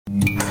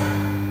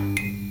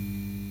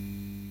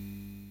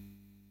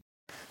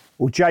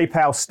Well, Jay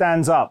Powell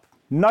stands up.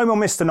 No more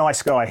Mr.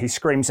 Nice Guy, he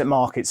screams at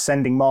markets,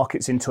 sending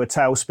markets into a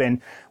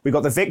tailspin. We've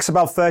got the VIX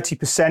above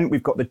 30%.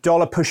 We've got the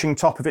dollar pushing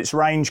top of its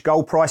range.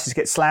 Gold prices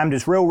get slammed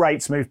as real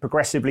rates move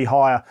progressively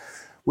higher.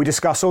 We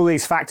discuss all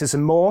these factors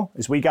and more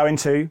as we go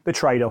into the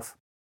trade-off.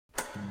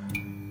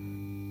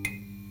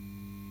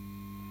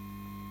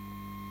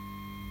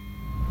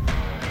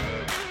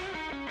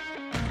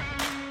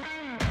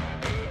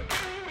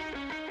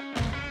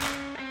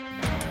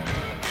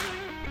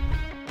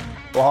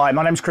 Well, hi,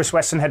 my name's Chris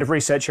Weston, Head of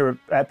Research here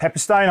at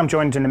Pepperstone. I'm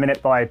joined in a minute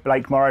by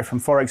Blake Morrow from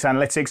Forex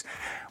Analytics.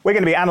 We're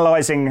going to be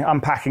analysing,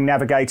 unpacking,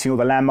 navigating all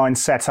the landmine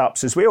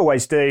setups, as we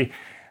always do,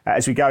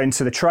 as we go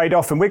into the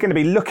trade-off. And we're going to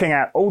be looking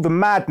at all the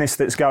madness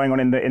that's going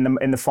on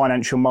in the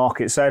financial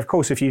market. So, of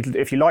course, if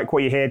you like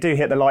what you hear, do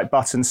hit the like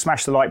button,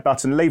 smash the like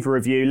button, leave a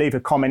review, leave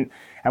a comment,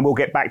 and we'll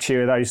get back to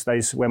you with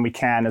those when we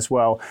can as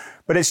well.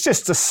 But it's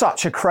just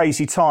such a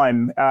crazy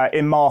time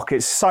in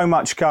markets, so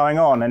much going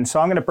on. And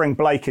so I'm going to bring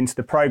Blake into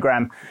the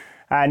programme.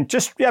 And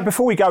just,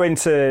 before we go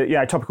into,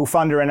 topical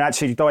thunder and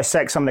actually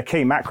dissect some of the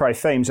key macro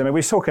themes, I mean,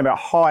 we're talking about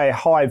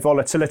high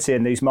volatility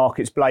in these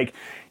markets, Blake.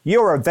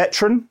 You're a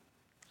veteran.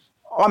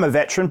 I'm a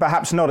veteran,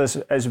 perhaps not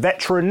as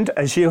veteraned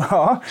as you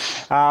are.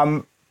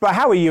 But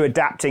how are you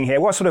adapting here?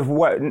 What sort of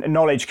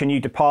knowledge can you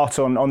depart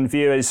on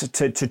viewers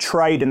to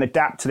trade and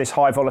adapt to this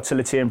high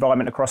volatility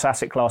environment across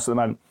asset class at the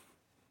moment?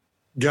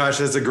 Gosh,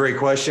 that's a great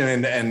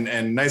question.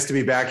 And nice to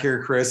be back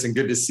here, Chris, and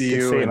good to see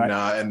you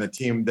and the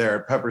team there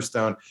at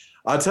Pepperstone.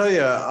 I'll tell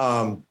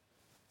you,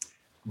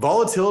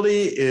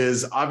 volatility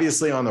is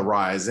obviously on the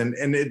rise, and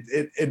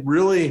it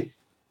really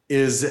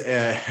is.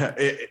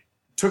 It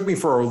took me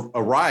for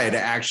a ride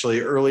actually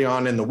early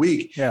on in the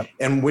week. Yeah.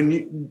 And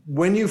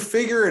when you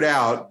figure it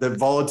out that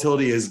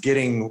volatility is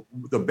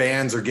the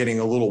bands are getting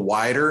a little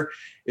wider,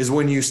 is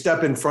when you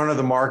step in front of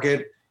the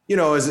market.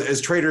 As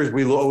traders,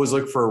 we always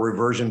look for a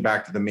reversion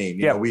back to the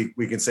mean.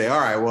 We can say, all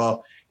right,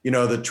 well,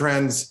 the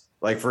trends.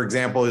 Like, for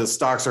example, the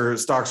stocks are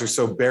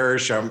so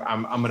bearish,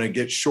 I'm going to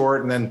get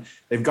short, and then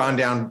they've gone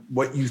down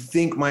what you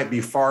think might be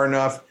far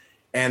enough,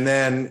 and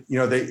then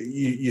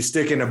you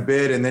stick in a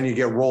bid, and then you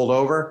get rolled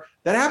over.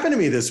 That happened to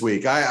me this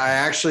week. I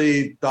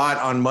actually thought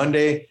on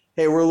Monday,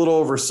 hey, we're a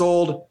little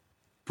oversold,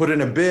 put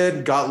in a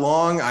bid, got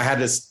long. I had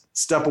to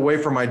step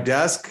away from my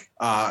desk,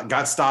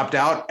 got stopped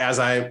out as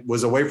I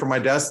was away from my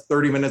desk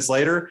 30 minutes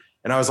later,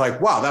 and I was like,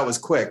 wow, that was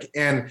quick.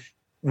 And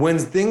when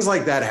things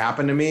like that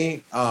happen to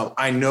me,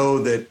 I know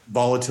that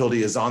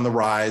volatility is on the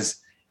rise,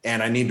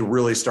 and I need to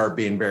really start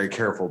being very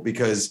careful,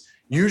 because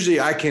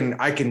usually I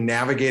can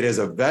navigate as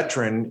a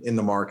veteran in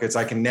the markets.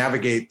 I can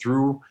navigate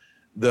through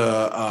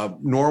the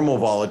normal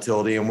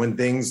volatility, and when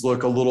things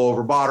look a little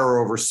overbought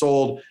or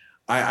oversold,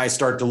 I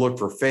start to look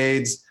for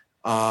fades,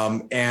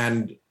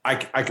 and I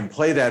can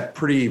play that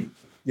pretty,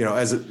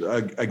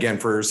 again,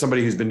 for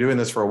somebody who's been doing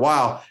this for a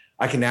while,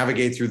 I can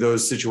navigate through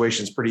those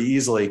situations pretty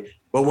easily.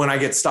 But when I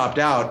get stopped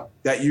out,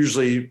 that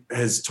usually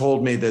has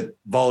told me that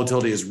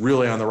volatility is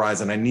really on the rise,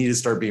 and I need to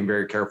start being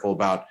very careful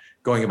about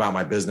going about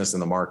my business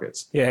in the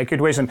markets. Yeah, good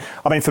wisdom.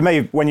 I mean, for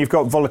me, when you've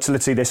got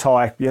volatility this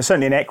high,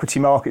 certainly in equity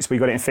markets, we've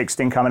got it in fixed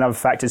income and other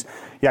factors.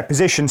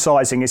 Position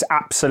sizing is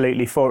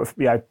absolutely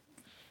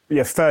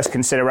your first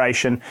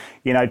consideration.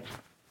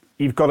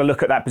 You've got to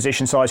look at that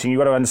position sizing. You've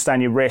got to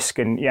understand your risk,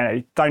 and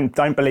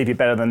don't believe you're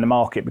better than the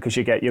market, because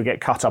you'll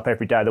get cut up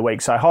every day of the week.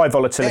 So high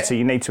volatility,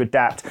 you need to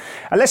adapt.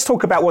 And let's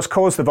talk about what's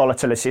caused the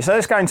volatility. So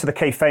let's go into the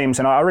key themes,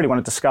 and I really want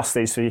to discuss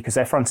these for you because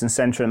they're front and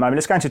centre at the moment.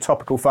 Let's go into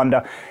topical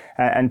thunder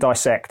and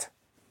dissect.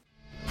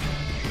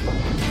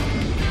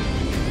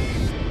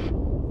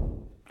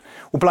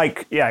 Well,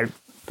 Blake, the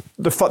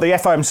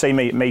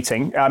FOMC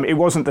meeting,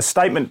 the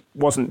statement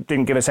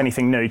didn't give us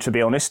anything new, to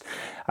be honest.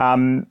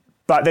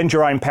 But then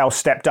Jerome Powell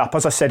stepped up,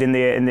 as I said in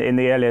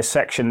the earlier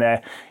section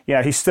there.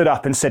 He stood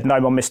up and said, "No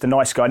more Mr.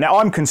 Nice Guy." Now,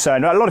 I'm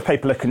concerned. A lot of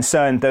people are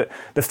concerned that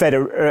the Fed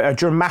are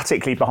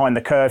dramatically behind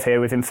the curve here,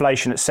 with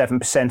inflation at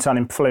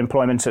 7%, full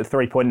employment at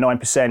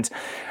 3.9%,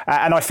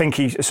 and I think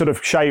he sort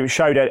of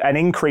showed an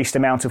increased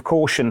amount of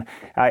caution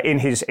in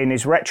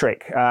his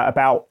rhetoric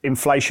about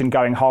inflation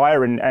going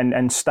higher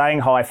and staying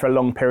high for a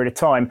long period of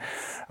time.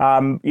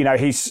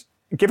 He's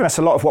given us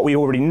a lot of what we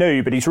already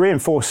knew, but he's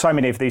reinforced so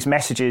many of these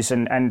messages,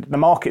 and the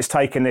market's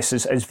taken this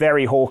as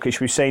very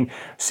hawkish. We've seen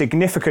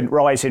significant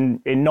rise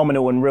in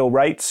nominal and real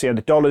rates. The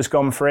dollar's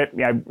gone for it.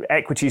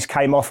 Equities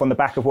came off on the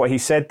back of what he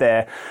said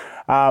there.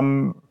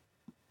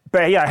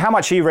 But how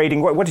much are you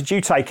reading? What did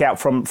you take out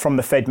from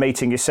the Fed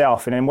meeting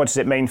yourself, and what does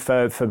it mean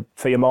for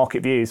your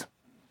market views?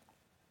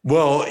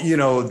 Well,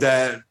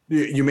 that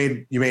you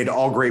made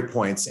all great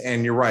points,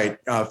 and you're right.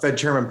 Fed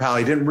Chairman Powell,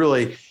 he didn't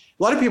really.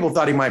 A lot of people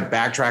thought he might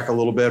backtrack a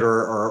little bit,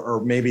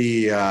 or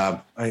maybe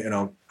I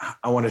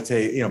want to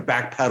say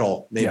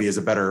backpedal maybe is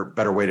a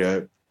better way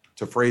to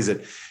phrase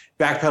it.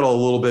 Backpedal a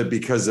little bit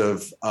because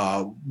of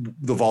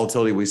the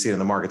volatility we see in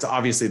the markets.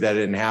 Obviously, that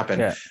didn't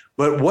happen.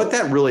 But what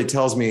that really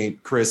tells me,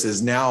 Chris,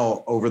 is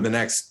now over the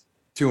next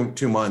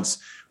two months,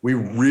 We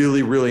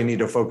really, really need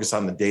to focus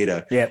on the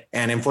data. Yep.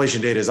 And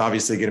inflation data is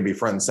obviously going to be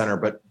front and center.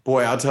 But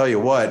boy, I'll tell you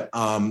what,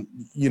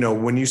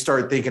 when you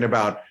start thinking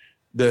about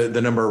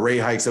the number of rate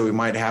hikes that we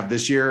might have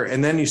this year,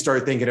 and then you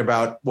start thinking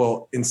about,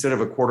 well, instead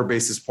of a quarter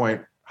basis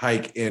point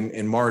hike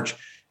in March,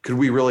 could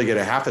we really get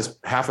a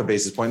half a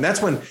basis point? And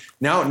that's when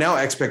now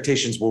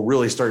expectations will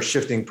really start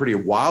shifting pretty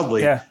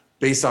wildly. Yeah.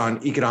 Based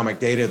on economic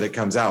data that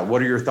comes out.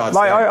 What are your thoughts?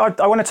 I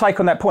want to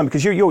take on that point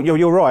because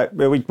you're right.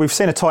 We've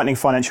seen a tightening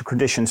financial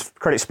conditions.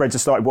 Credit spreads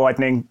have started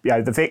widening.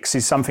 The VIX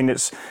is something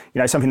that's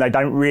something they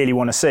don't really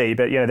want to see.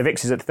 But the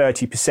VIX is at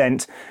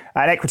 30%, and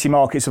equity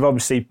markets have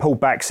obviously pulled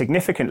back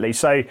significantly.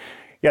 So.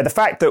 The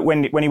fact that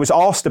when he was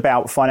asked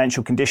about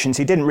financial conditions,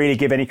 he didn't really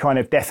give any kind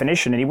of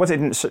definition, and he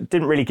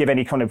didn't really give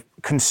any kind of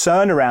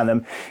concern around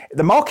them.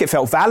 The market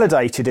felt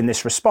validated in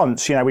this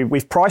response.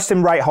 We've priced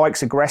in rate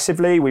hikes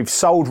aggressively. We've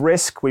sold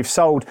risk. We've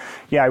sold.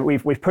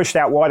 We've pushed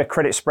out wider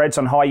credit spreads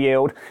on high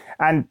yield,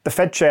 and the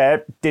Fed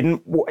chair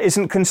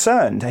isn't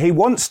concerned. He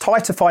wants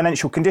tighter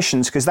financial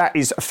conditions because that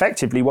is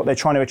effectively what they're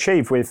trying to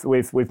achieve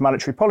with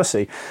monetary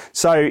policy.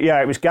 So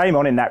it was game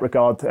on in that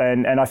regard,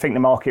 and I think the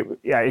market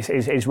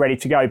is ready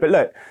to go. But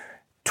look.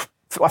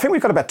 I think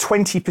we've got about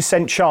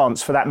 20%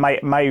 chance for that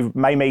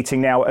May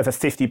meeting now of a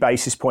 50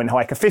 basis point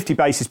hike. A 50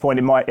 basis point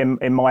in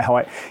my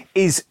height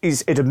is an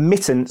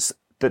admittance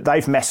that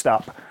they've messed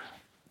up,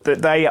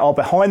 that they are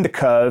behind the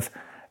curve,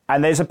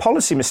 and there's a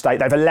policy mistake.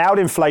 They've allowed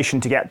inflation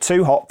to get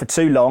too hot for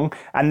too long,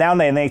 and now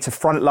they need to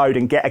front load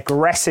and get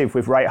aggressive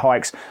with rate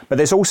hikes. But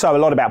there's also a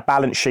lot about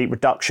balance sheet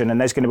reduction,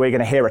 and we're going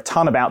to hear a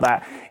ton about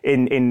that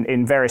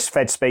in various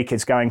Fed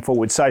speakers going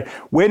forward. So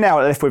we're now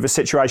left with a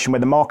situation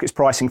where the market's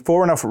pricing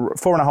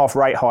 4.5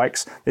 rate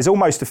hikes. There's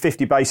almost a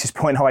 50 basis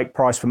point hike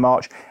price for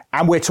March,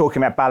 and we're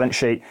talking about balance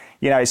sheet.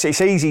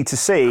 It's easy to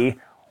see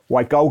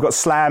why gold got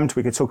slammed.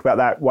 We could talk about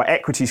that. Why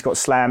equities got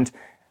slammed.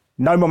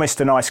 No more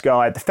Mr. Nice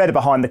Guy. The Fed are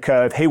behind the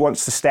curve. He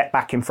wants to step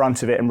back in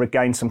front of it and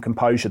regain some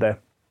composure there.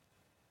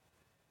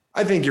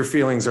 I think your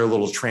feelings are a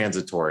little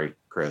transitory,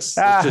 Chris.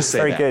 Let's just say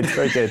very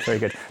that. Very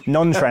good.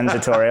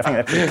 Non-transitory. I think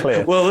that's pretty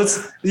clear. Well,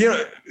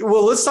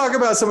 let's talk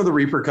about some of the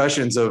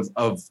repercussions of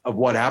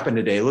what happened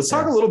today. Let's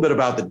talk a little bit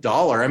about the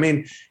dollar. I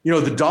mean,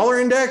 the dollar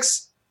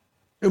index.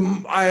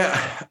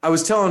 I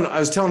was telling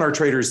our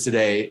traders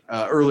today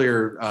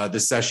earlier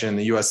this session,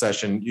 the U.S.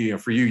 session,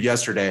 for you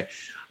yesterday.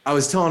 I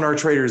was telling our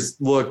traders,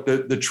 look,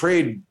 the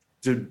trade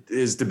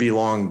is to be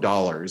long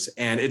dollars,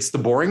 and it's the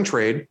boring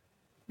trade,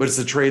 but it's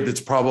the trade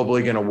that's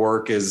probably going to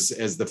work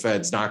as the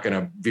Fed's not going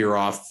to veer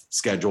off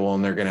schedule,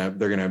 and they're going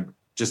to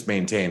just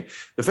maintain.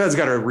 The Fed's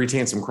got to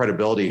retain some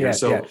credibility here.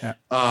 Here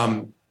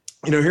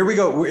we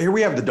go. Here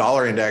we have the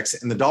dollar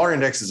index, and the dollar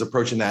index is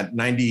approaching that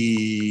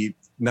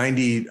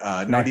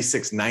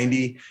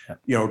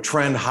 96.90,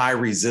 trend high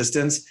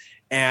resistance.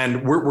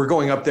 And we're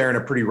going up there in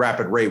a pretty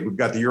rapid rate. We've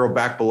got the euro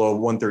back below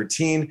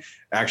 113.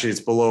 Actually, it's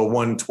below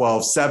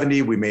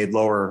 112.70. We made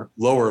lower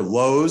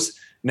lows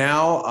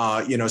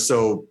now.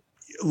 So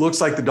it looks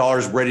like the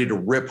dollar's ready to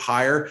rip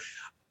higher.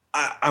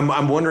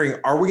 I'm wondering,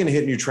 are we going to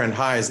hit new trend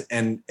highs?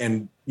 And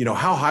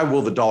how high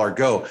will the dollar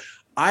go?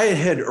 I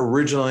had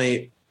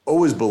originally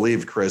always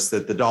believed, Chris,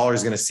 that the dollar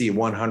is going to see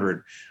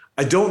 100.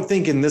 I don't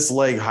think in this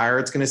leg higher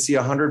it's going to see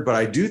 100, but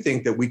I do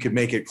think that we could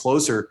make it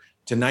closer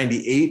to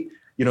 98.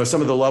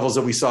 Some of the levels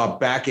that we saw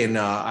back in,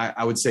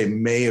 I would say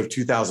May of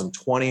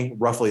 2020,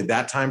 roughly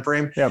that time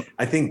frame. Yep.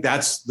 I think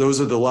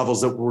those are the levels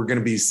that we're going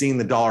to be seeing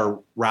the dollar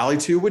rally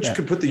to, which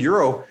could put the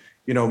euro,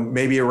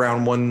 maybe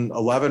around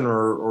 111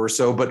 or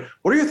so. But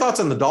what are your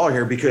thoughts on the dollar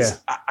here? Because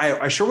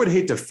I sure would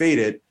hate to fade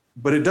it,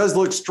 but it does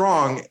look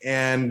strong.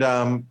 And,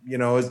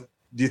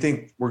 do you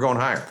think we're going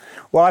higher?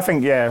 Well, I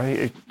think,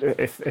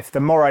 if the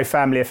Morrow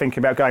family are thinking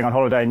about going on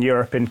holiday in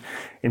Europe in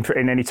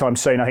any time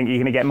soon, I think you're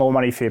going to get more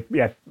money for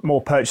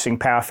more purchasing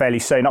power fairly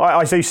soon.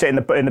 I do sit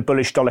in the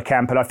bullish dollar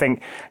camp, and I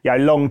think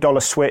long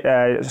dollar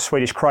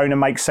Swedish krona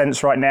makes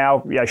sense right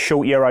now.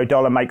 Short euro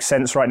dollar makes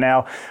sense right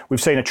now.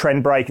 We've seen a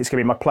trend break. It's going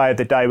to be my play of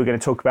the day. We're going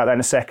to talk about that in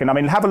a second. I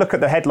mean, have a look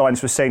at the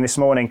headlines we're seeing this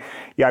morning.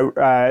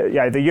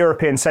 The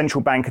European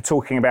Central Bank are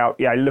talking about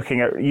looking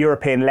at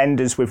European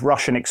lenders with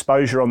Russian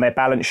exposure on their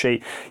balance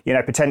sheet.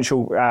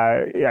 Potential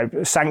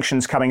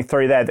sanctions coming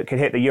through there that could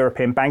hit the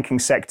European banking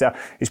sector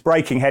is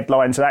breaking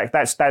headlines.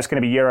 That's going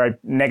to be euro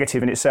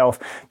negative in itself.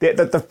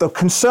 The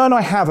concern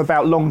I have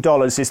about long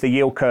dollars is the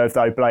yield curve,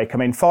 though, Blake. I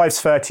mean,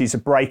 5s 30s are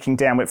breaking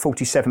down with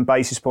 47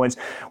 basis points.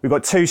 We've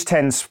got 2s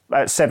 10s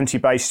at 70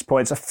 basis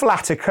points, a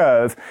flatter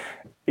curve.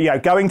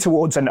 Going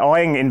towards an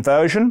eyeing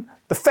inversion.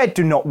 The Fed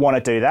do not want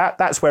to do that.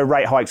 That's where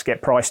rate hikes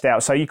get priced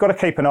out. So you've got to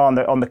keep an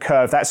eye on the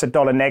curve. That's a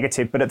dollar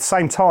negative, but at the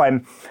same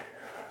time,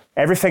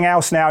 everything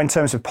else now in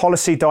terms of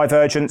policy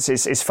divergence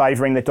is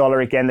favouring the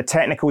dollar again. The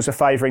technicals are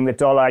favouring the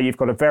dollar. You've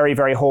got a very,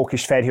 very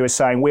hawkish Fed who is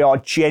saying we are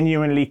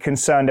genuinely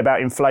concerned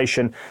about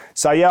inflation.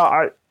 So,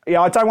 I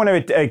don't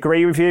want to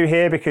agree with you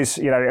here because,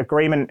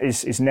 agreement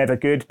is never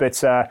good.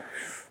 But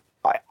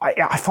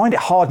I find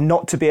it hard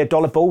not to be a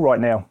dollar bull right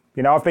now.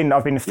 I've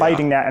been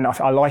fading that, and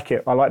I like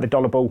it. I like the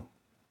dollar bull.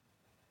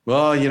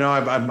 Well,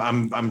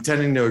 I'm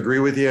tending to agree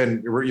with you,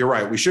 and you're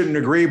right. We shouldn't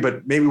agree,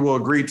 but maybe we'll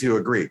agree to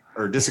agree,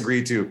 or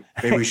disagree to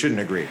maybe we shouldn't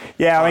agree.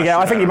 Yeah,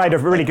 I think you made a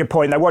really good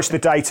point. Now, watch the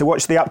data.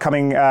 Watch the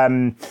upcoming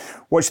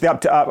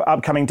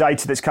upcoming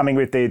data that's coming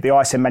with the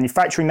ISM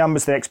manufacturing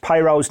numbers, the next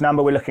payrolls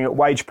number. We're looking at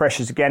wage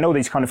pressures again, all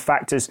these kind of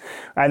factors,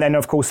 and then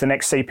of course the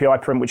next CPI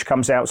print, which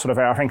comes out sort of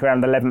I think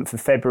around the 11th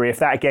of February. If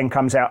that again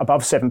comes out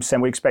above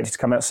 7%, we expect it to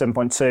come out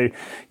 7.2.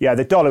 Yeah,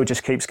 the dollar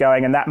just keeps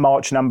going, and that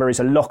March number is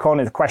a lock on.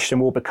 And the question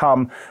will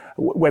become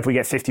whether we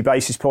get 50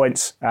 basis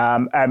points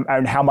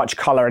and how much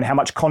colour and how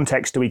much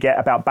context do we get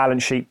about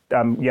balance sheet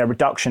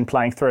reduction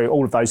playing through.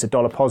 All of those are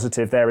dollar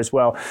positive there as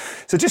well.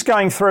 So just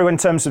going through in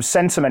terms of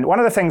sentiment, one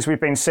of the things we've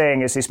been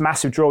seeing is this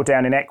massive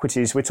drawdown in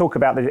equities. We talk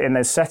about in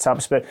their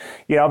setups, but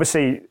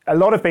obviously a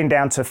lot have been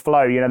down to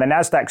flow. The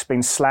Nasdaq's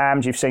been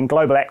slammed. You've seen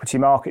global equity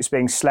markets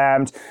being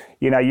slammed.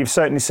 You've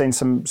certainly seen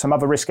some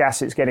other risk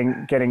assets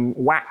getting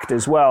whacked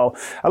as well.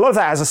 A lot of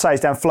that, as I say, is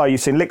down flow.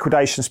 You've seen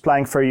liquidations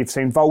playing through. You've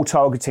seen vol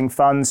targeting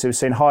funds who've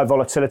seen high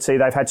volatility.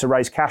 They've had to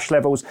raise cash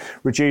levels,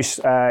 reduce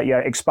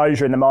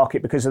exposure in the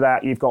market because of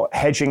that. You've got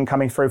hedging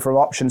coming through from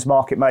options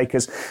market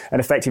makers, and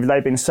effectively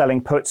they've been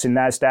selling puts in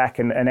Nasdaq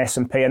and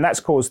S&P, and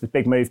that's caused the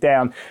big move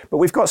down. But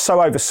we've got so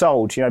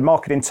oversold.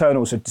 Market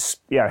internals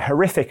are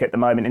horrific at the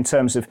moment in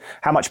terms of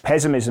how much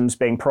pessimism's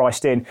being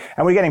priced in,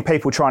 and we're getting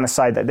people trying to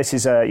say that this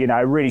is a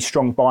really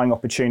strong buying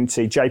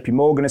opportunity. JP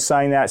Morgan is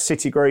saying that,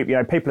 Citigroup,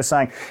 people are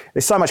saying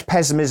there's so much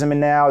pessimism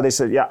in now, there's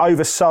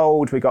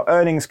oversold, we've got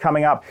earnings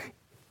coming up.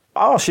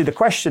 I'll ask you the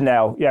question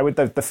now, with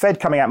the Fed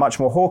coming out much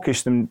more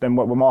hawkish than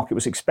what the market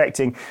was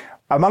expecting,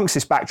 amongst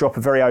this backdrop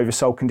of very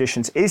oversold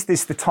conditions, is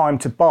this the time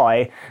to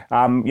buy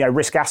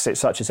risk assets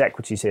such as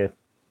equities here?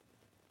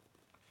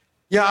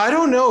 Yeah, I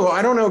don't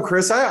know,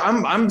 Chris.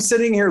 I'm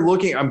sitting here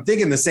looking, I'm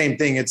thinking the same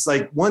thing. It's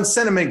like once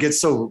sentiment gets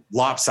so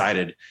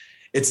lopsided,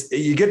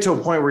 you get to a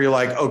point where you're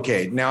like,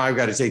 okay, now I've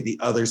got to take the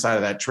other side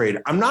of that trade.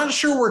 I'm not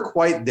sure we're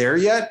quite there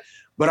yet,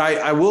 but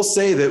I will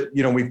say that,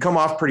 we've come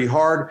off pretty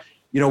hard.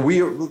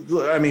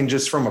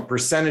 Just from a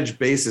percentage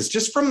basis,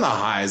 just from the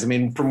highs,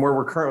 from where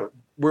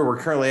we're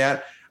currently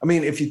at.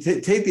 If you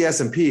take the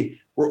S&P,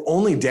 we're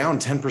only down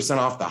 10%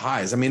 off the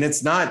highs.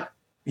 It's not,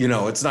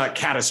 it's not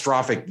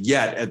catastrophic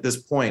yet at this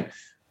point,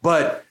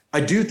 but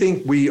I do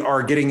think we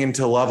are getting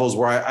into levels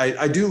where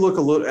I do look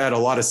at a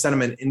lot of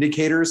sentiment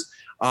indicators.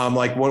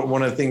 Like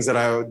one of the things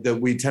that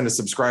we tend to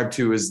subscribe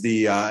to is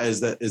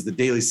the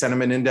daily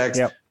sentiment index.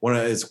 Yep.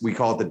 We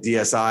call it the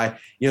DSI.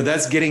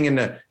 That's getting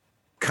into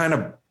kind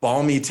of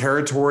balmy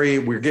territory.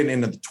 We're getting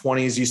into the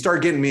 20s. You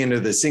start getting me into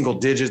the single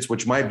digits,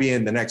 which might be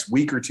in the next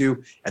week or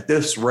two at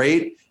this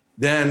rate.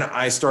 Then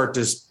I start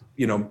to,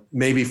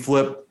 maybe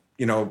flip,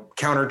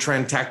 counter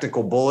trend,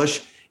 tactical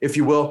bullish, if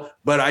you will.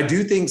 But I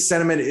do think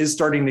sentiment is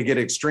starting to get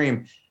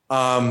extreme.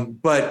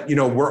 But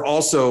we're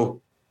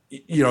also,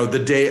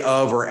 the day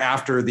of or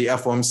after the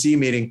FOMC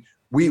meeting,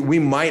 we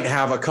might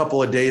have a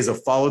couple of days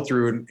of follow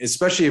through, and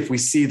especially if we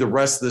see the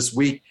rest of this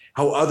week,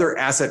 how other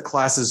asset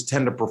classes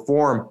tend to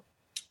perform.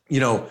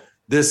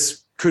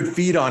 This could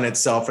feed on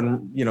itself,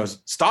 and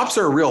stops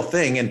are a real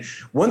thing. And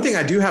one thing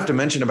I do have to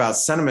mention about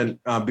sentiment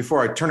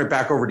before I turn it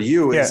back over to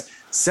you is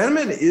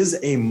sentiment is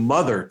a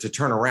mother to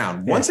turn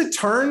around. Once it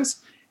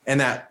turns, and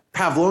that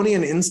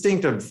Pavlovian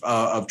instinct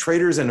of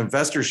traders and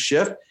investors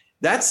shift,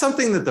 that's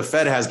something that the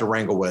Fed has to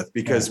wrangle with,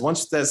 because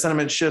once that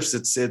sentiment shifts,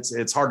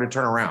 it's hard to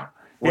turn around.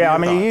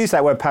 What you use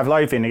that word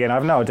Pavlovian again. I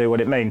have no idea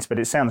what it means, but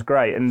it sounds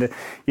great. And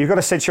you've got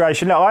a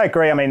situation. No, I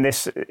agree.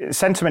 This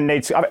sentiment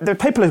needs. The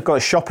people who've got a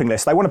shopping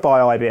list. They want to buy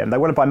IBM. They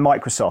want to buy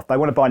Microsoft. They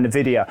want to buy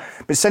Nvidia.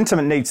 But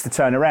sentiment needs to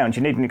turn around.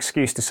 You need an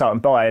excuse to start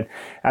and buy it.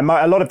 And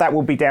a lot of that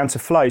will be down to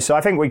flow. So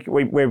I think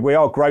we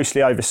are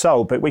grossly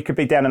oversold, but we could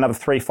be down another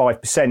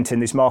 3-5%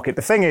 in this market.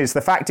 The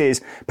fact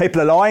is,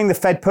 people are eyeing the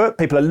Fed put.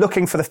 People are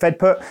looking for the Fed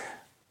put.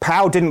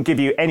 Powell didn't give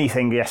you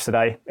anything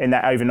yesterday in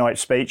that overnight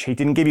speech. He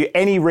didn't give you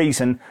any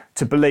reason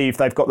to believe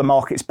they've got the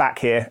markets back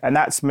here. And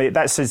that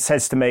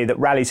says to me that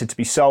rallies are to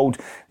be sold.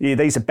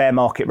 These are bear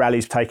market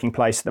rallies taking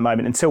place at the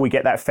moment. Until we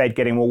get that Fed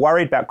getting more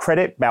worried about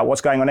credit, about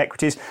what's going on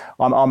equities,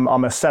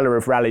 I'm a seller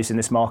of rallies in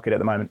this market at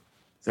the moment.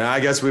 So I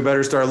guess we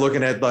better start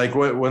looking at like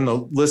when the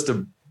list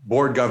of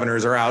board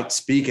governors are out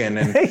speaking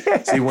and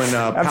see when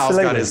Powell's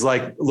got his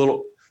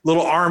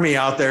little army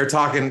out there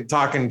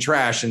talking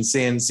trash and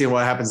seeing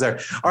what happens there.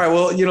 All right,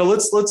 well,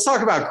 let's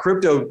talk about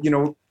crypto.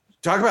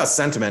 Talk about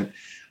sentiment.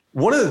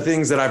 One of the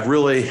things that I've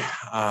really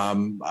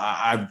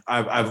I've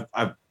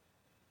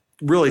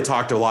really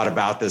talked a lot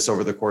about this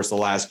over the course of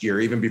the last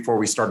year, even before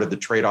we started the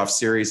trade-off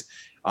series,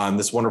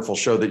 this wonderful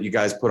show that you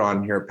guys put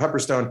on here at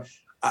Pepperstone.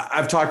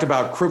 I've talked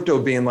about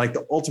crypto being like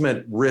the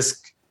ultimate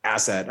risk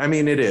asset.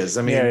 It is.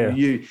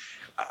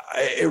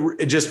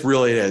 It just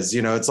really is.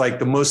 It's like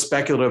the most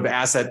speculative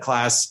asset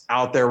class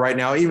out there right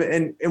now.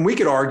 Even and we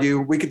could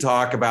argue, we could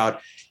talk about,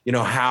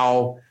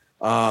 how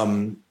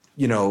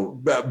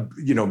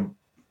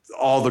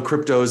all the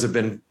cryptos have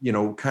been,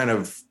 kind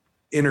of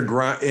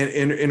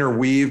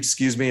interweaved,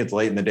 excuse me, it's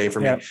late in the day for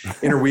me,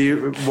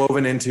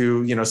 interwoven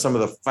into, some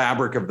of the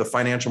fabric of the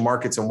financial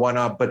markets and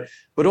whatnot. But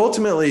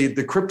ultimately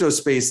the crypto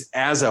space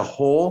as a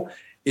whole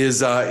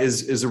is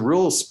a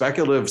real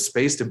speculative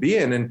space to be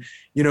in. And,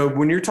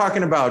 when you're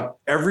talking about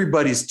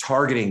everybody's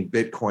targeting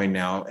Bitcoin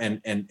now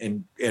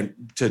and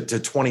to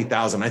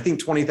 20,000, I think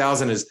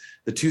 20,000 is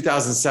the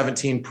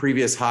 2017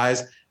 previous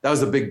highs. That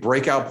was the big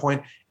breakout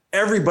point.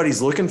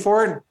 Everybody's looking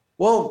for it.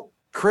 Well,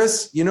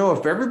 Chris,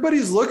 if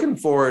everybody's looking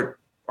for it,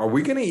 are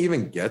we going to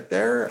even get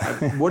there?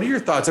 What are your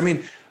thoughts? I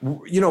mean,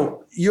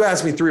 you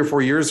asked me 3 or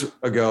 4 years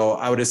ago,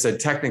 I would have said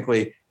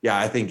technically, yeah,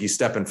 I think you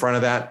step in front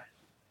of that.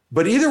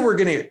 But either we're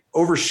going to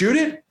overshoot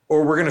it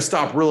or we're going to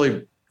stop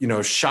really,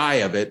 shy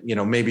of it,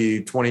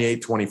 maybe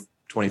 28, 20,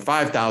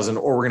 25,000,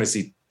 or we're going to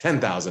see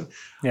 10,000.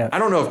 Yeah. I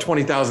don't know if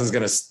 20,000 is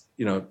going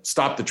to,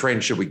 stop the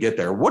trend should we get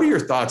there. What are your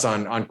thoughts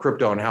on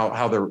crypto and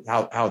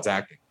how it's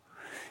acting?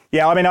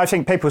 Yeah, I mean, I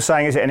think people are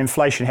saying, is it an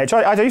inflation hedge?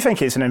 I do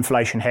think it's an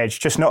inflation hedge,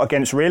 just not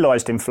against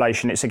realised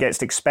inflation. It's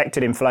against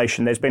expected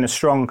inflation. There's been a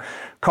strong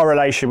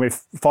correlation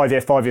with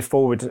five-year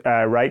forward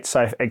rates,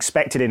 so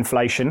expected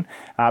inflation,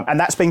 and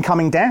that's been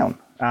coming down.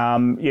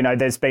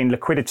 There's been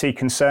liquidity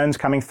concerns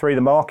coming through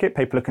the market.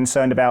 People are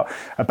concerned about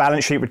a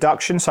balance sheet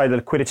reduction, so the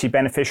liquidity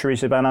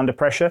beneficiaries have been under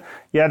pressure.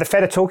 The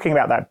Fed are talking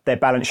about their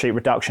balance sheet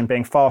reduction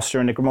being faster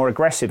and more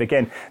aggressive.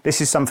 Again, this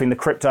is something the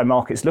crypto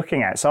market's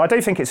looking at. So I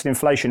do think it's an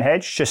inflation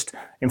hedge, just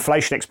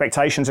inflation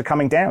expectations are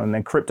coming down and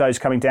then crypto's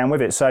coming down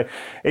with it. So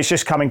it's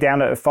just coming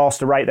down at a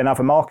faster rate than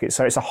other markets.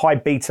 So it's a high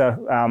beta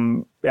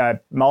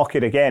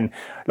market again.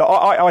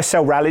 I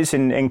sell rallies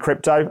in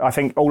crypto. I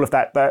think all of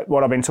that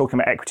what I've been talking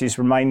about equities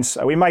remains.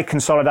 We may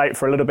consolidate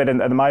for a little bit at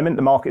the moment.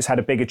 The market's had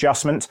a big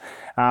adjustment.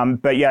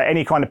 But yeah,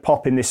 any kind of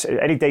pop in this,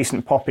 any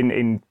decent pop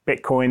in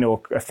Bitcoin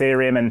or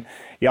Ethereum, and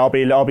I'll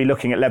be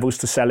looking at levels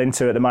to sell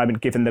into at the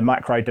moment, given the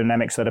macro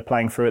dynamics that are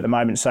playing through at the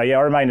moment. So yeah,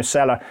 I remain a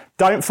seller.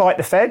 Don't fight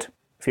the Fed.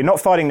 If you're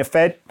not fighting the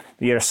Fed,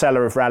 you're a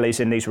seller of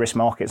rallies in these risk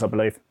markets, I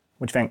believe.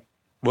 What do you think?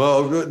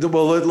 Well,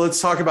 let's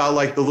talk about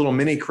like the little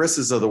mini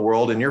Chris's of the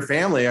world and your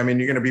family. I mean,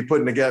 you're going to be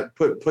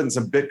putting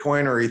some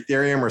Bitcoin or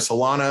Ethereum or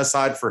Solana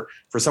aside for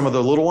some of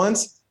the little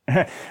ones.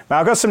 Well,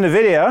 I've got some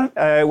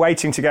NVIDIA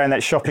waiting to go in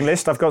that shopping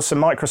list. I've got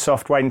some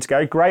Microsoft waiting to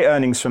go. Great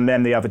earnings from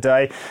them the other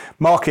day.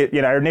 Market,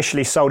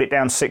 initially sold it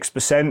down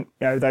 6%.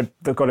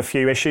 They've got a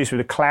few issues with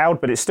the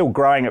cloud, but it's still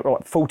growing at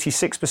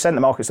 46%.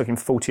 The market's looking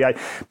for 48%.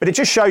 But it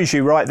just shows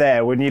you right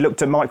there when you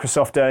looked at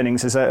Microsoft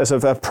earnings as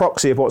a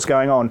proxy of what's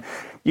going on.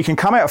 You can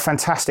come out of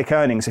fantastic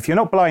earnings. If you're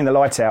not blowing the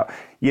light out,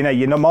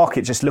 your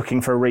market just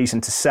looking for a reason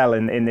to sell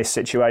in this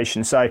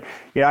situation. So,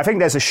 I think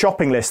there's a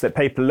shopping list that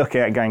people are looking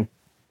at going,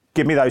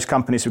 give me those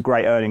companies with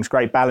great earnings,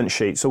 great balance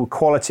sheets, all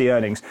quality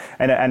earnings,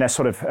 and a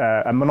sort of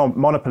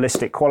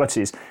monopolistic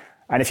qualities.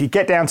 And if you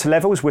get down to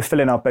levels, we're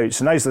filling our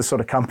boots, and those are the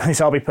sort of companies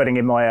I'll be putting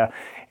in my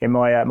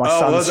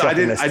son's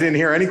shopping list. I didn't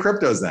hear any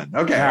cryptos then.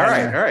 Okay,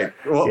 all right.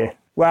 Well, yeah.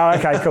 Well,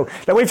 okay, cool.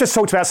 Now, we've just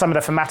talked about some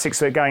of the thematics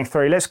that are going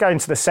through. Let's go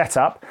into the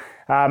setup,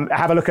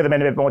 have a look at them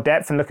in a bit more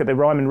depth, and look at the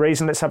rhyme and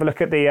reason. Let's have a look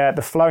at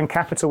the flow and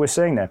capital we're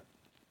seeing there.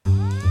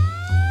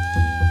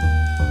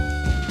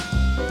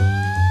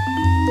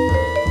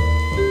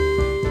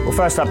 Well,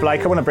 first up,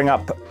 Blake, I want to bring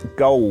up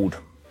gold.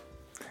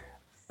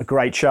 A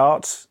great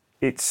chart.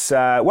 It's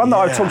one that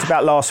I talked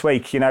about last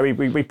week.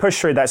 We pushed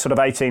through that sort of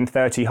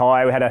 1830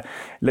 high.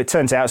 It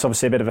turns out it's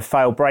obviously a bit of a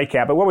failed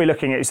breakout. But what we're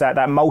looking at is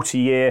that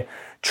multi-year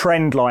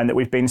trend line that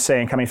we've been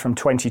seeing coming from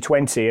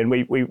 2020. And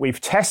we've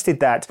tested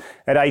that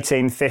at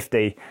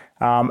 1850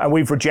 and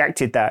we've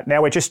rejected that.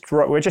 Now we're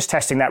just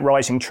testing that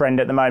rising trend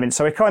at the moment.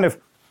 So we're kind of,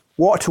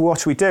 what are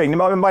we doing?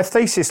 My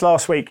thesis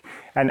last week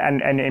and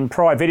in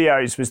prior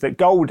videos was that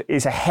gold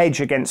is a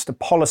hedge against a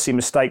policy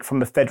mistake from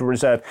the Federal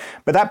Reserve.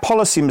 But that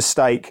policy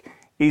mistake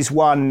is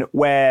one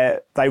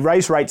where they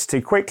raise rates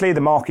too quickly.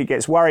 The market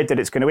gets worried that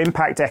it's going to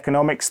impact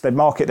economics. The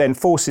market then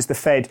forces the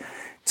Fed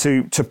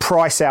to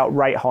price out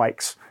rate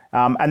hikes.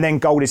 And then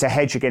gold is a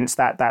hedge against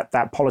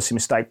that policy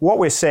mistake. What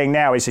we're seeing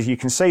now is, as you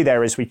can see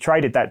there, as we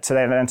traded that to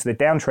the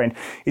downtrend,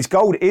 is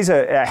gold is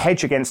a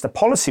hedge against a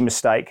policy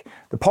mistake.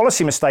 The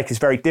policy mistake is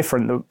very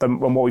different than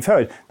what we've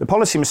heard. The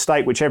policy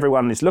mistake, which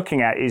everyone is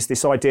looking at, is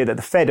this idea that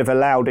the Fed have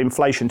allowed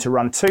inflation to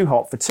run too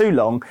hot for too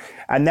long,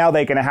 and now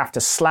they're going to have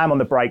to slam on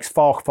the brakes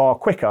far, far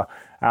quicker.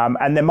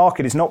 And the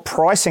market is not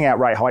pricing out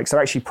rate hikes,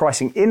 they're actually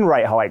pricing in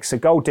rate hikes. So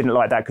gold didn't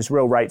like that because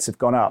real rates have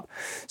gone up.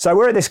 So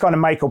we're at this kind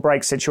of make or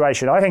break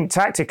situation. I think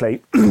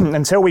tactically,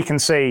 until we can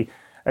see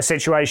a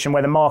situation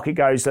where the market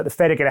goes that the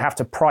Fed are going to have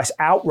to price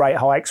out rate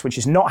hikes, which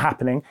is not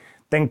happening,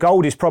 then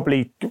gold is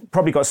probably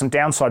got some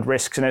downside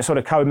risks, and it sort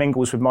of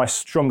commingles with my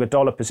stronger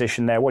dollar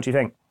position there. What do you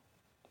think?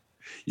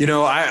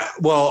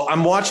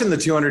 I'm watching the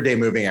 200-day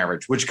moving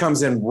average, which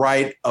comes in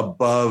right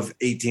above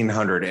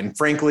 1,800. And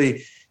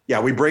frankly, yeah,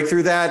 we break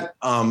through that,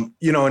 and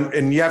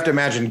you have to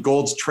imagine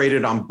gold's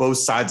traded on both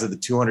sides of the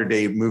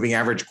 200-day moving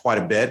average quite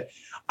a bit.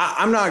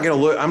 I'm not going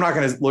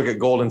to look at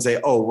gold and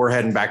say, oh, we're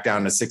heading back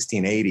down to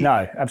 1680.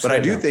 No, absolutely. But I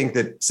do think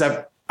that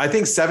I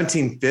think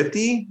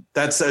 1750,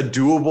 that's a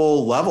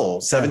doable level.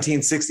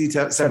 1760,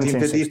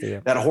 1750, yeah.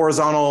 That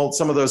horizontal,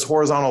 some of those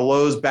horizontal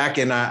lows back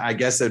in, I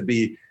guess it'd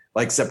be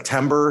like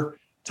September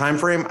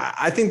timeframe.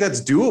 I think that's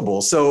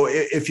doable. So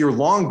if you're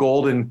long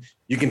gold and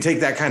you can take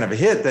that kind of a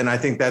hit, then I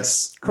think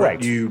that's correct.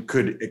 What you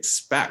could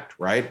expect,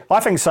 right? I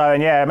think so.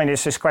 And yeah, I mean,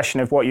 it's this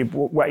question of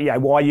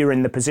why you're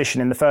in the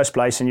position in the first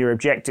place and your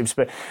objectives.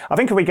 But I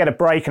think if we get a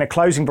break and a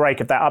closing break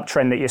of that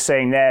uptrend that you're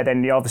seeing there,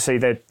 then obviously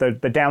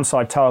the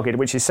downside target,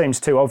 which seems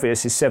too obvious,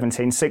 is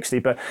 1760.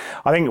 But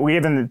I think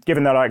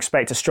given that I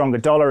expect a stronger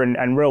dollar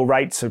and real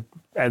rates of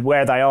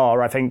where they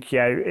are, I think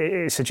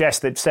it suggests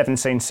that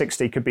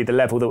 1760 could be the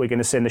level that we're going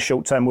to see in the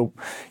short term.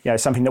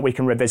 Something that we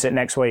can revisit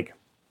next week.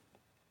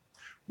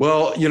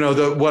 Well,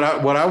 what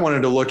I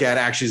wanted to look at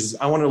actually is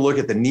I wanted to look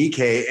at the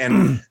Nikkei,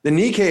 and the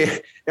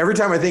Nikkei. Every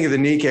time I think of the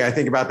Nikkei, I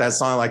think about that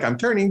song like I'm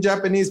turning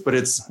Japanese, but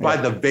it's by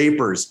the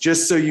Vapors.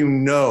 Just so you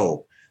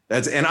know,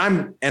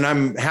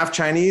 I'm half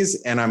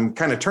Chinese and I'm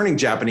kind of turning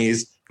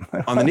Japanese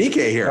on the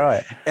Nikkei here.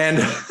 Right. And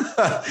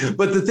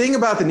but the thing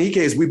about the Nikkei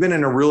is we've been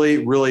in a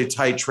really, really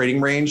tight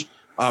trading range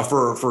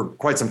for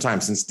quite some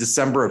time, since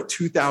December of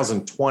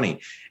 2020,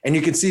 and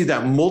you can see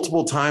that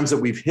multiple times that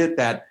we've hit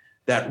that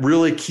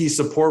really key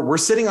support. We're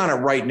sitting on it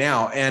right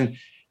now. And,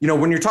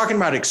 when you're talking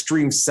about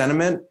extreme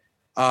sentiment,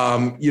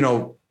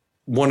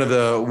 one of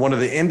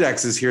the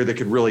indexes here that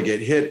could really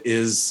get hit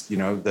is,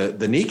 the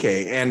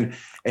Nikkei.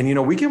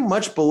 And we get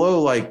much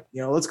below, like,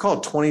 let's call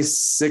it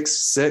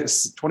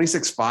 26.6,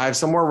 26.5,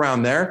 somewhere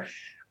around there.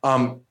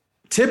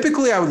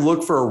 Typically I would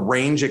look for a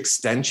range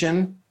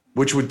extension,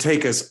 which would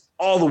take us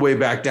all the way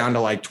back down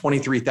to like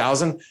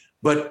 23,000.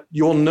 But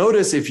you'll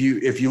notice if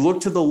you look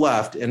to the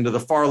left and to the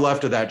far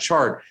left of that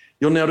chart,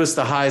 you'll notice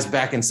the highs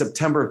back in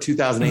September of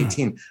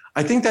 2018.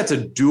 I think that's a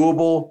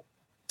doable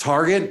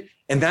target.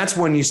 And that's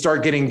when you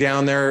start getting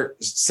down there,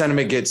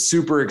 sentiment gets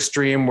super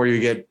extreme, where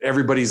you get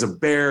everybody's a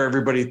bear.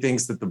 Everybody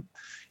thinks that the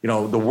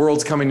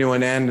world's coming to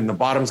an end and the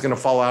bottom's going to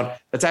fall out.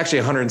 That's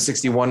actually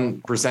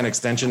 161%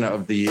 extension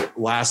of the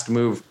last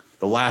move.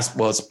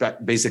 It's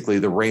basically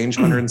the range,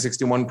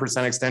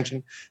 161%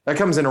 extension. That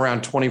comes in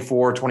around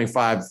 24,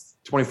 25,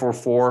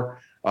 24.4,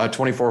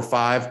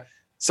 24.5.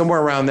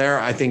 Somewhere around there,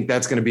 I think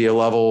that's going to be a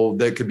level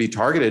that could be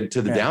targeted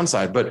to the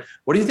downside. But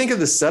what do you think of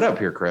the setup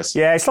here, Chris?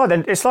 Yeah, it's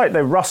like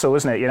the Russell,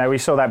 isn't it? We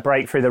saw that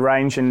break through the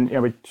range, and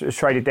we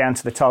traded down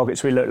to the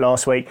targets we looked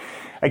last week.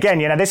 Again,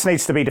 this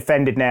needs to be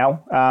defended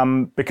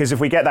now, because if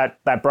we get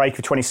that break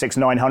of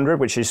 26,900,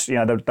 which is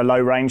the low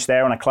range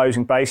there on a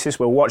closing basis,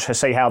 we'll watch to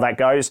see how that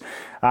goes.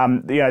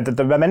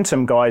 The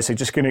momentum guys are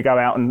just going to go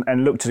out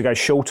and look to go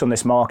short on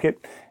this market.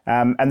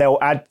 And they'll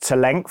add to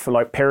length,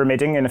 like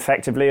pyramiding, and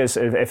effectively as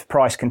if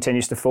price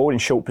continues to fall in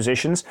short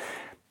positions.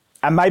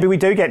 And maybe we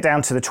do get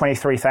down to the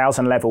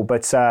 23,000 level,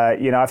 but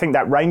I think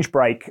that range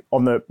break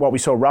on what we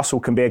saw Russell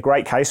can be a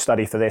great case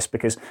study for this,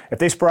 because if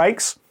this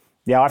breaks,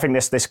 I think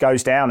this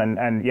goes down,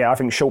 and I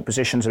think short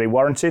positions will be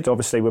warranted.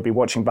 Obviously, we'll be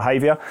watching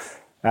behaviour.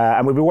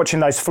 And we'll be watching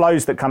those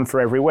flows that come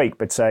through every week.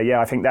 But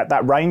I think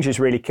that range is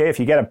really key. If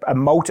you get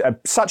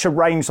such a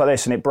range like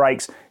this and it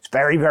breaks, it's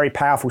very, very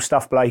powerful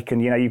stuff, Blake.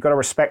 And, you've got to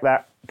respect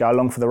that, go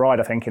along for the ride,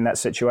 I think, in that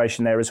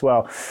situation there as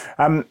well.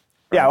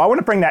 I want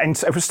to bring that in.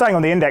 If we're staying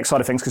on the index side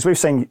of things, because we've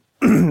seen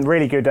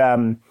really good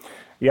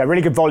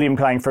volume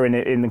playing through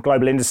in the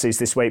global indices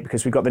this week,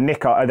 because we've got the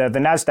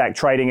Nasdaq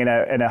trading in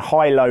a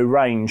high-low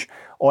range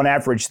on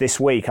average this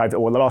week over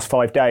the last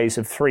 5 days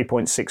of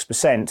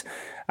 3.6%.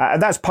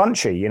 And that's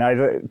punchy.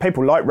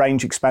 People like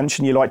range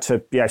expansion. You like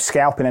to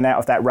scalp in and out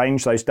of that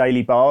range, those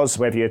daily bars,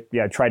 whether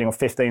you're trading on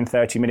 15,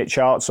 30-minute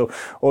charts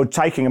or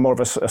taking a more of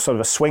a sort of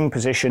a swing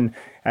position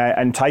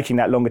and taking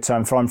that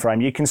longer-term time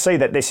frame. You can see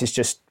that this is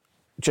just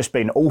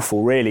been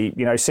awful, really.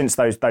 Since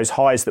those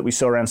highs that we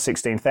saw around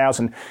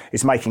 16,000,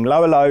 it's making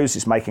lower lows,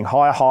 it's making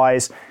higher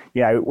highs.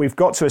 We've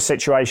got to a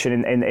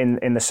situation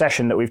in the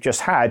session that we've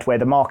just had where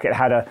the market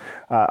had a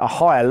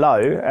higher low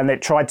and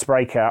it tried to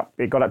break out.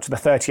 It got up to the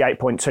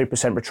 38.2%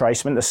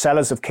 retracement. The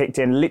sellers have kicked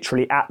in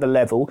literally at the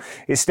level.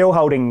 It's still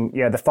holding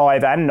the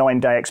 5 and 9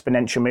 day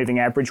exponential moving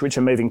average, which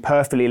are moving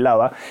perfectly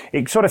lower.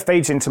 It sort of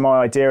feeds into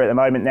my idea at the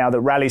moment now that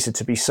rallies are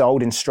to be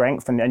sold in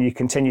strength, and you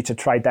continue to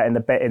trade that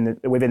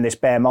within this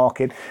bear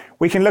market.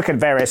 We can look at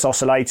various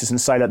oscillators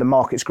and say that the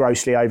market's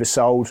grossly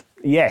oversold.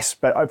 Yes,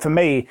 but for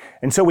me,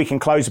 until we can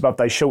close above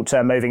those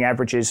short-term moving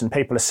averages and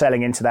people are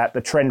selling into that,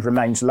 the trend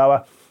remains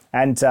lower.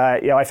 And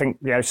I think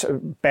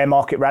bear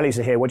market rallies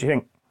are here. What do you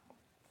think?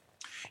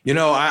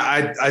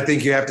 I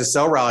think you have to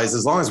sell rallies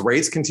as long as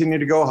rates continue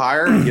to go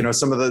higher.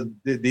 Some of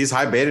these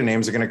high beta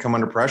names are going to come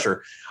under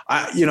pressure.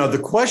 The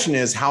question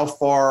is, how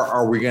far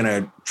are we going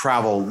to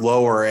travel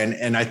lower?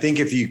 And I think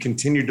if you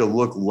continue to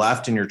look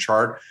left in your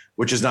chart,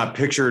 which is not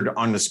pictured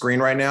on the screen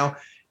right now,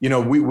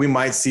 we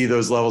might see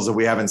those levels that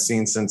we haven't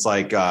seen since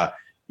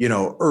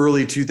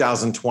early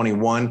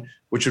 2021,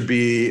 which would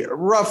be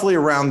roughly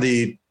around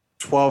the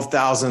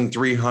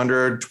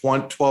 12,300,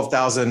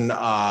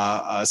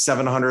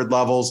 12,700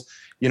 levels,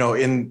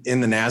 in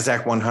the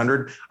NASDAQ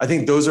 100. I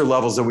think those are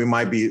levels that we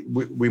might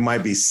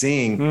be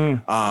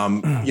seeing,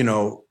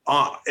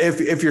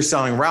 if you're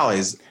selling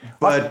rallies,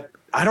 but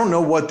I don't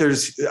know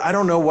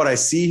what I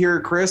see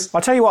here, Chris. I'll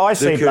tell you what I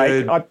see,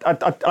 Blake.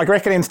 I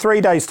reckon in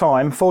 4 days'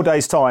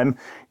 time,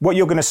 what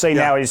you're going to see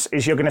now is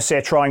you're going to see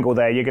a triangle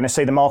there. You're going to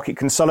see the market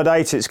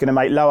consolidate. It's going to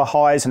make lower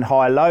highs and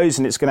higher lows,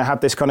 and it's going to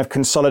have this kind of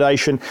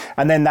consolidation.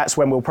 And then that's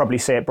when we'll probably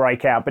see it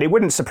break out. But it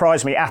wouldn't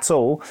surprise me at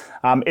all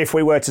if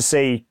we were to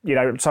see,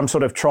 some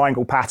sort of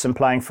triangle pattern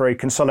playing through,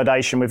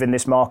 consolidation within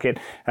this market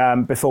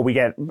before we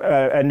get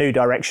a new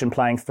direction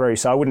playing through.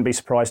 So I wouldn't be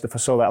surprised if I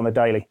saw that on the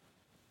daily.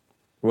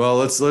 Well,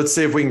 let's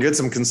see if we can get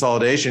some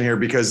consolidation here,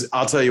 because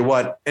I'll tell you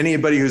what,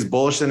 anybody who's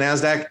bullish the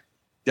NASDAQ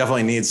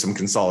definitely needs some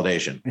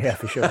consolidation. Yeah,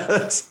 for sure.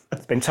 It's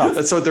been tough.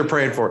 That's what they're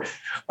praying for.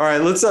 All right,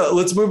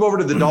 let's move over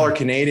to the dollar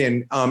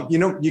Canadian.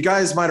 You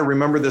guys might have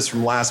remembered this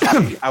from last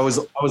week. I was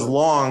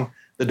long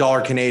the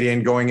dollar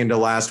Canadian going into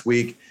last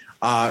week.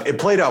 It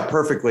played out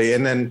perfectly,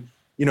 and then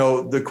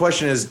the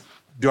question is,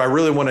 do I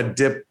really want to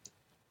dip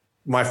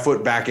my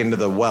foot back into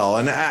the well?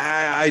 And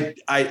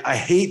I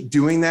hate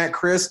doing that,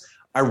 Chris.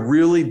 I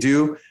really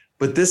do.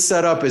 But this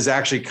setup is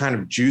actually kind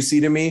of juicy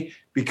to me,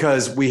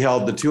 because we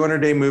held the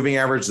 200-day moving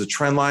average, the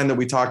trend line that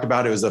we talked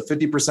about. It was a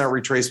 50%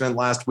 retracement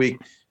last week.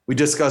 We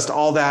discussed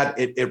all that.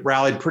 It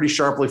rallied pretty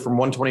sharply from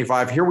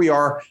 125. Here we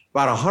are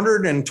about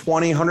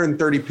 120,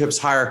 130 pips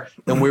higher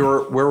than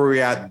where we were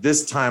at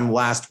this time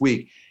last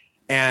week.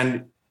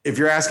 And if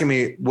you're asking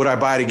me, would I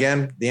buy it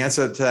again? The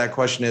answer to that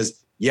question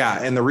is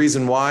yeah. And the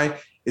reason why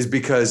is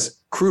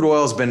because crude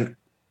oil has been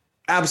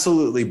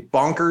absolutely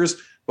bonkers.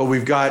 But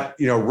we've got,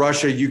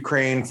 Russia,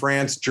 Ukraine,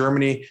 France,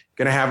 Germany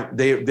going to have,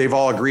 they've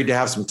all agreed to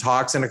have some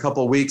talks in a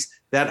couple of weeks.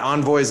 That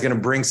envoy is going to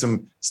bring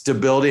some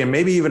stability and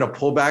maybe even a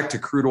pullback to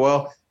crude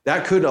oil.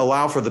 That could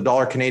allow for the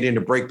dollar Canadian to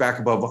break back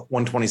above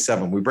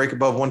 127. We break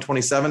above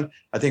 127,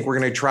 I think we're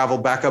going to travel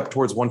back up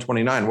towards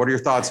 129. What are your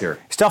thoughts here?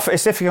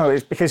 It's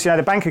difficult because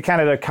the Bank of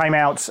Canada came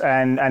out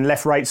and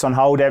left rates on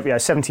hold.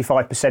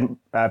 75%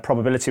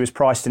 probability was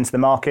priced into the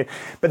market,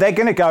 but they're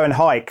going to go and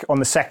hike on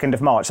the 2nd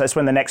of March. That's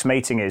when the next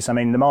meeting is. I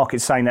mean, the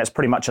market's saying that's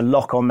pretty much a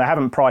lock on. They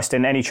haven't priced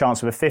in any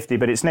chance of a 50,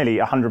 but it's nearly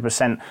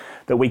 100%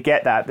 that we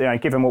get that.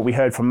 Given what we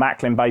heard from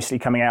Macklin basically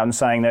coming out and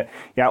saying that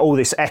all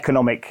this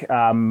economic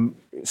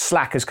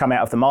slack has come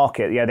out of the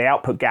market. The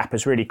output gap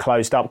has really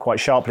closed up quite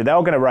sharply. They're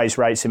going to raise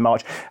rates in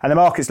March, and the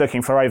market's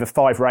looking for over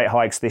 5 rate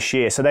hikes this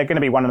year. So they're going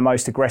to be one of the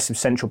most aggressive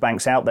central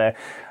banks out there.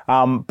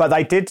 But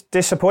they did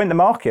disappoint the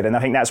market, and I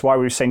think that's why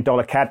we've seen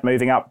dollar CAD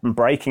moving up and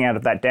breaking out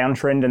of that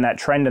downtrend, and that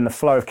trend and the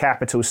flow of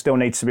capital still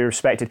needs to be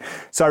respected.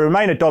 So I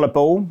remain a dollar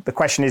bull. The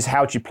question is,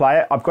 how do you play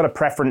it? I've got a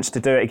preference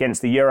to do it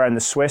against the euro and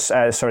the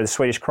the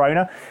Swedish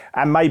krona,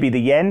 and maybe the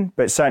yen,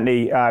 but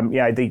certainly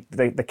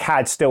the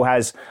CAD still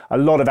has a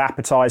lot of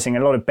appetizing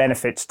and a lot of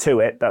benefits to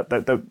it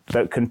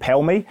that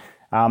compel me.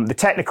 The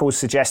technicals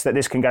suggest that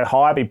this can go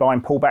higher, be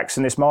buying pullbacks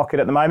in this market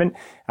at the moment.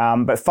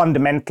 But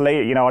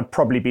fundamentally, I'd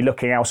probably be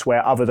looking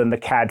elsewhere other than the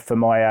CAD for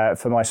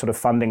my sort of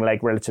funding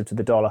leg relative to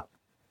the dollar.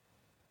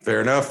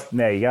 Fair enough.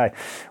 There you go.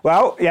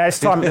 well, yeah, it's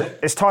time.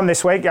 It's time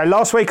this week.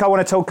 Last week I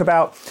want to talk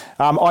about.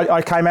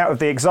 I came out of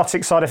the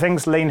exotic side of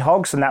things, lean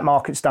hogs, and that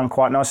market's done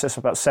quite nice. It's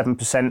about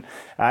 7%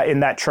 in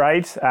that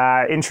trade.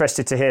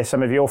 Interested to hear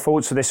some of your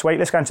thoughts for this week.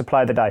 Let's go into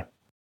play of the day.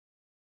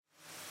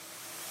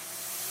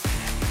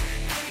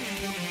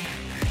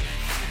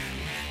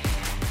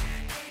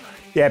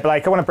 Yeah,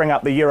 Blake, I want to bring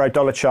up the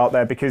euro-dollar chart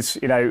there because,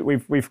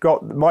 we've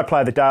got my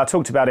play of the day. I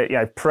talked about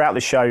it, throughout the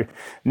show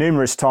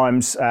numerous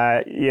times.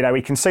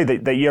 We can see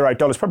that the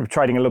euro-dollar is probably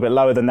trading a little bit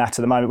lower than that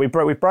at the moment.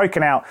 We've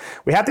broken out.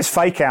 We had this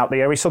fake out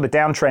there. We saw the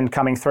downtrend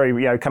coming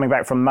through, coming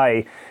back from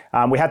May.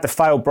 We had the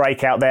failed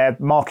breakout there.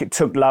 Market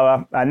took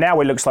lower. Now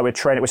it looks like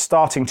we're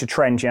starting to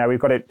trend. We've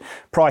got it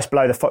priced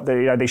below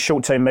the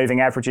short-term moving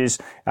averages.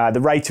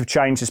 The rate of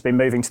change has been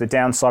moving to the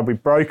downside.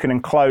 We've broken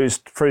and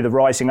closed through the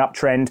rising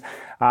uptrend.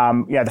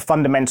 The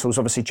fundamentals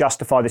obviously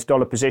justify this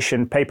dollar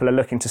position. People are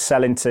looking to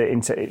sell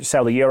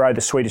sell the euro, the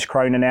Swedish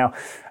krona now.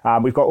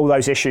 We've got all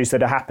those issues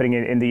that are happening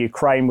in the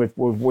Ukraine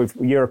with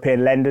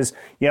European lenders.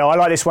 I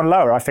like this one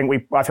lower. I think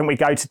we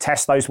go to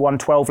test those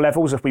 112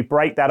 levels. If we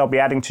break that, I'll be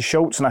adding to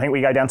shorts, and I think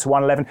we go down to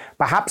 111,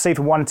 perhaps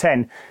even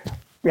 110.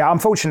 Yeah,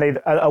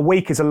 unfortunately, a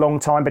week is a long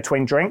time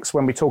between drinks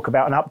when we talk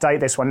about an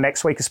update. This one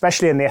next week,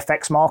 especially in the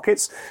FX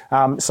markets.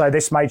 So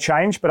this may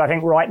change, but I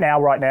think right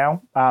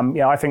now,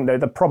 I think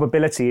the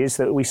probability is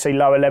that we see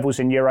lower levels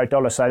in euro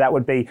dollar. So that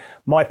would be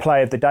my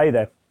play of the day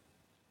there.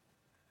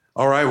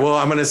 All right. Well,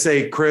 I'm going to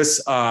say,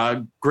 Chris,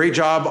 great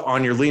job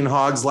on your lean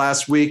hogs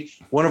last week.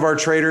 One of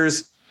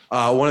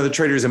the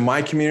traders in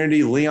my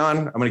community, Leon,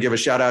 I'm going to give a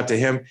shout out to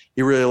him.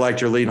 He really liked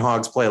your lean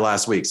hogs play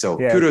last week. So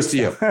kudos to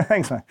you.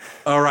 Thanks, man.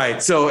 All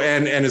right. So,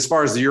 and as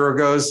far as the euro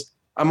goes,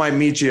 I might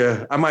meet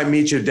you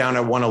down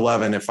at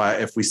 111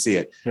 if we see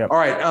it. Yep. All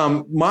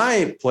right.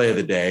 My play of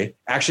the day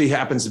actually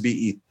happens to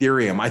be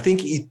Ethereum. I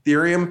think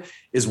Ethereum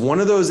is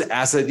one of those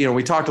assets.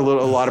 We talked a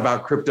lot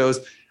about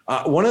cryptos.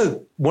 One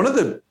of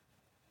the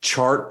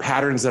chart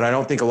patterns that I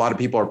don't think a lot of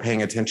people are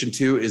paying attention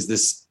to is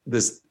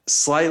this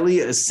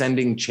slightly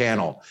ascending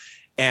channel.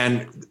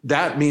 And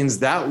that means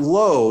that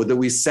low that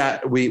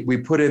we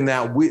put in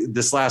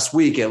this last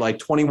week at like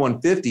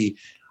 2150,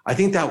 I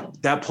think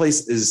that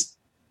place is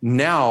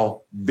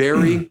now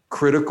very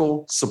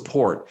critical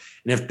support.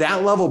 And if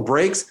that level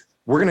breaks,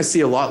 we're going to see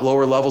a lot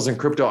lower levels in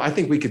crypto. I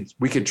think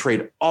we could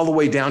trade all the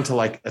way down to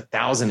like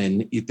 1,000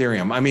 in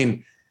Ethereum. I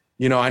mean,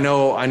 I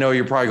know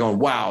you're probably going,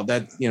 wow,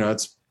 that,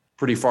 it's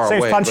pretty far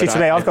away. Seems punchy to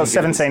me. I've got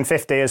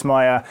 1750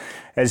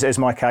 as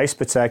my case,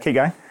 but keep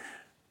going.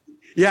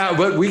 Yeah,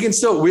 but we can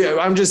still,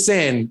 I'm just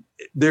saying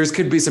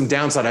could be some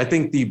downside. I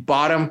think the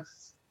bottom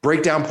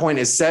breakdown point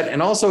is set.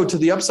 And also to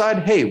the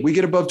upside, hey, we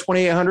get above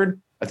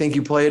 2,800. I think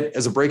you play it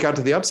as a breakout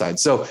to the upside.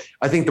 So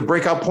I think the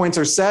breakout points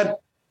are set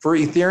for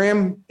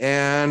Ethereum,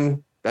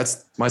 and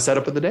that's my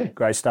setup of the day.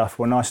 Great stuff.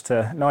 Well, nice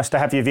to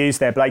have your views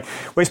there, Blake.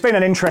 Well, it's been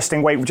an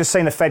interesting week. We've just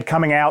seen the Fed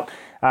coming out.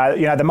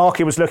 The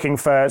market was looking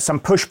for some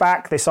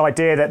pushback, this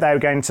idea that they were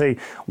going to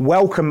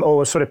welcome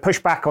or sort of push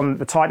back on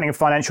the tightening of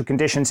financial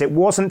conditions. It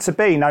wasn't to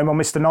be. No more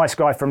Mr. Nice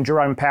Guy from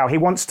Jerome Powell. He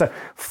wants to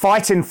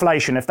fight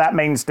inflation. If that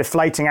means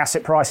deflating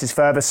asset prices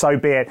further, so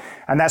be it.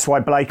 And that's why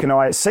Blake and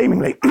I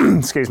seemingly,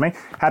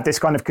 had this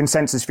kind of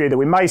consensus view that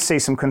we may see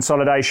some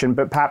consolidation,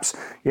 but perhaps,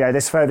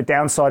 there's further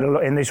downside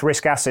in these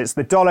risk assets.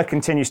 The dollar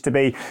continues to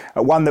be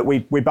one that we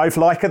both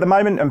like at the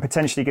moment, and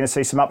potentially going to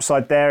see some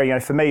upside there.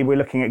 For me, we're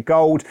looking at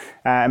gold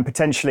and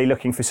potentially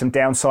looking for some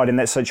downside in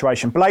that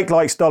situation. Blake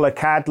likes dollar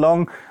CAD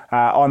long.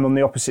 I'm on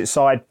the opposite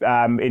side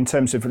in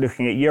terms of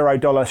looking at euro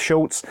dollar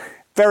shorts.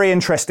 Very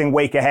interesting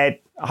week ahead.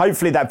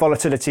 Hopefully that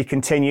volatility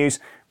continues.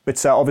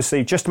 But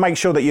obviously, just make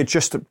sure that you're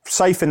just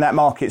safe in that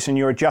markets and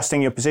you're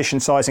adjusting your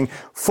position sizing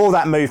for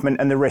that movement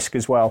and the risk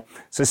as well.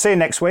 So see you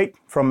next week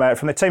from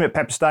the team at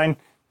Pepperstone.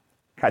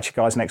 Catch you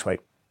guys next week.